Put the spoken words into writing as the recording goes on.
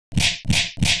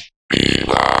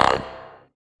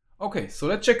Okay, so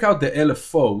let's check out the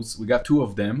LFOs. We got two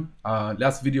of them.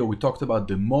 Last video we talked about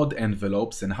the mod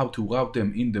envelopes and how to route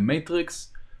them in the matrix.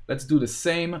 Let's do the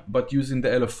same, but using the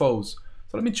LFOs.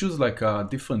 So let me choose like a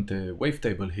different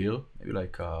wavetable here, maybe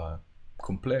like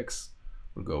complex.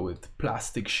 We'll go with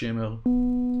plastic shimmer.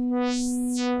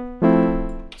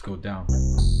 Let's go down.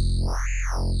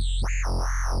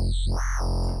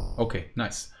 Okay,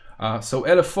 nice. So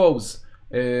LFOs.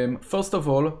 First of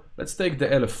all, let's take the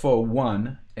LFO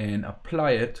 1 and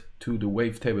apply it to the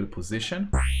wavetable position.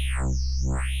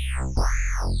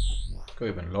 Go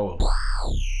even lower.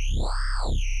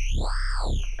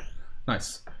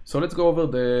 Nice. So let's go over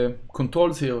the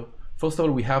controls here. First of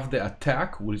all, we have the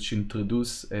attack, which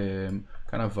introduce kind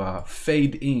of a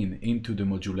fade in into the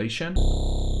modulation.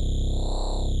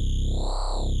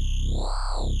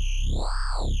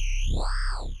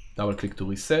 Double click to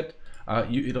reset.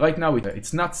 Right now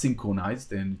it's not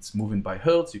synchronized and it's moving by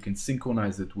hertz. You can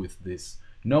synchronize it with this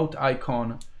note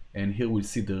icon, and here we'll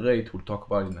see the rate. We'll talk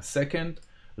about it in a second.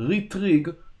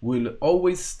 Retrig will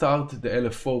always start the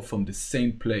LFO from the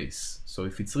same place. So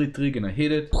if it's retrig and I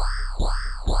hit it,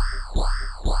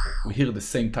 we hear the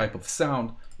same type of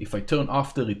sound. If I turn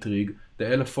off the retrig, the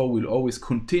LFO will always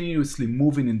continuously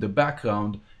moving in the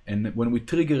background, and when we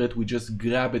trigger it, we just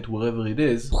grab it wherever it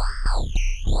is.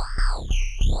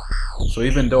 So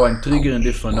even though I'm triggering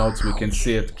different notes, we can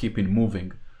see it keeping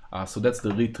moving. So that's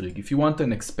the retrig. If you want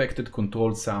an expected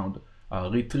control sound,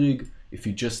 retrig. If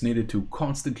you just needed to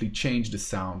constantly change the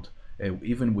sound,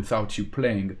 even without you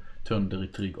playing, turn the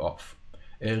retrig off.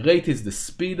 Rate is the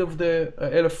speed of the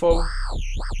LFO.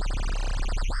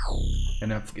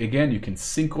 And again, you can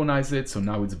synchronize it. So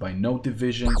now it's by note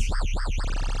divisions,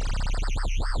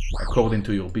 according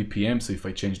to your BPM. So if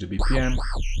I change the BPM,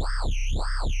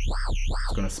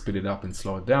 it's going to speed it up and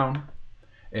slow it down.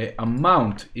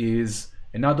 Amount is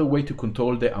another way to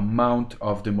control the amount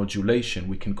of the modulation.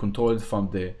 We can control it from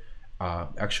the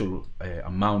actual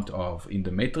amount of in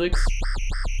the matrix.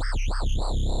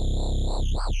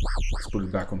 Let's put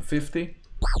it back on 50.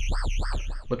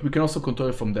 But we can also control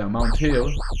it from the amount here.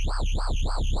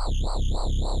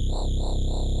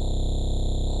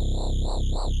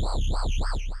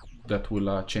 That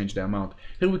will change the amount.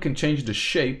 Here we can change the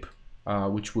shape,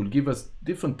 which will give us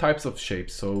different types of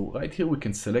shapes. So right here we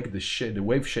can select the shape, the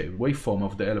waveform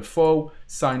of the LFO: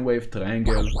 sine wave,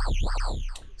 triangle,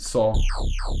 saw,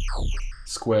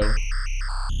 square,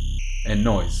 and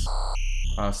noise.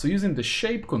 So using the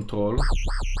shape control,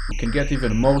 we can get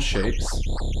even more shapes.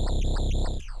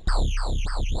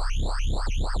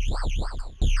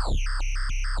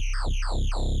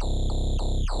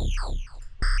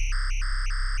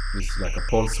 This is like a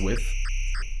pulse width.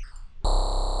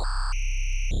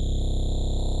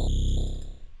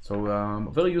 So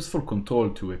very useful control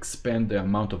to expand the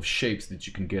amount of shapes that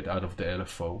you can get out of the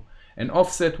LFO. And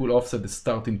offset will offset the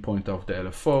starting point of the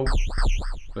LFO.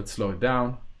 Let's slow it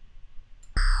down.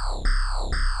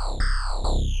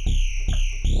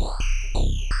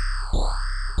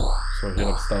 So here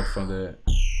I'll start from the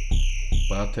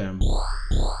bottom,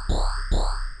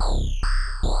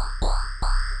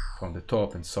 from the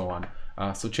top, and so on.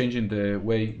 So changing the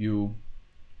way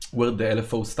where the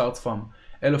LFO starts from.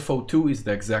 LFO 2 is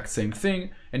the exact same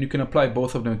thing, and you can apply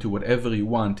both of them to whatever you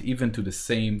want, even to the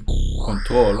same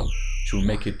control, which will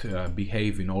make it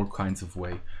behave in all kinds of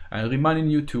way. And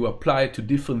reminding you to apply it to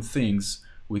different things,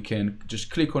 we can just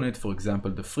click on it, for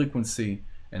example, the frequency,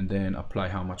 and then apply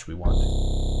how much we want.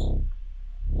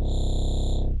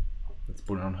 Let's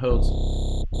put it on hertz.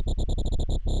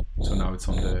 So now it's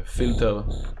on the filter.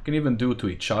 You can even do it to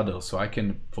each other. So I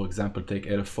can, for example, take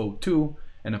LFO 2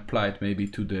 and apply it maybe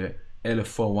to the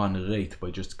LFO 1 rate by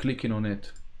just clicking on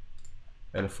it.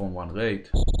 LFO 1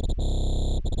 rate.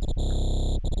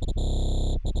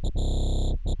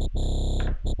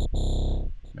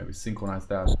 Maybe synchronize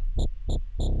that.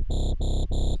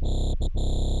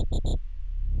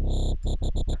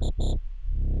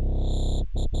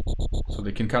 So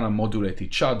they can kind of modulate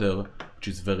each other, which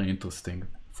is very interesting.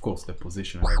 Of course, the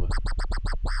position and everything.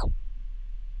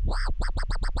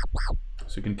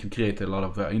 So you can create a lot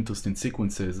of interesting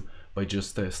sequences by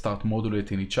just start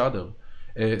modulating each other.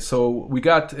 So we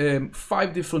got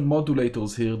 5 different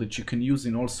modulators here that you can use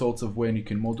in all sorts of ways, and you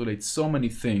can modulate so many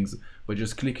things by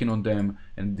just clicking on them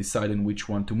and deciding which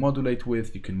one to modulate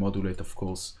with. You can modulate, of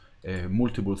course,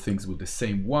 multiple things with the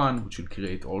same one, which will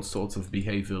create all sorts of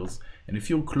behaviors. And if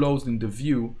you're closed in the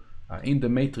view, in the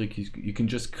matrix, you can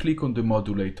just click on the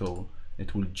modulator.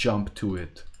 It will jump to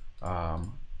it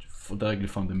directly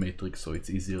from the matrix, so it's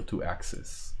easier to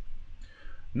access.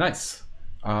 Nice.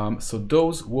 So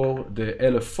those were the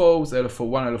LFOs, LFO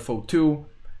 1, LFO 2.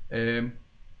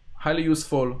 highly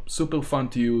useful, super fun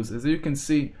to use. As you can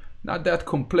see, not that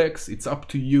complex. It's up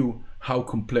to you how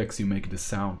complex you make the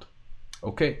sound.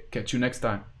 Okay, catch you next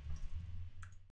time.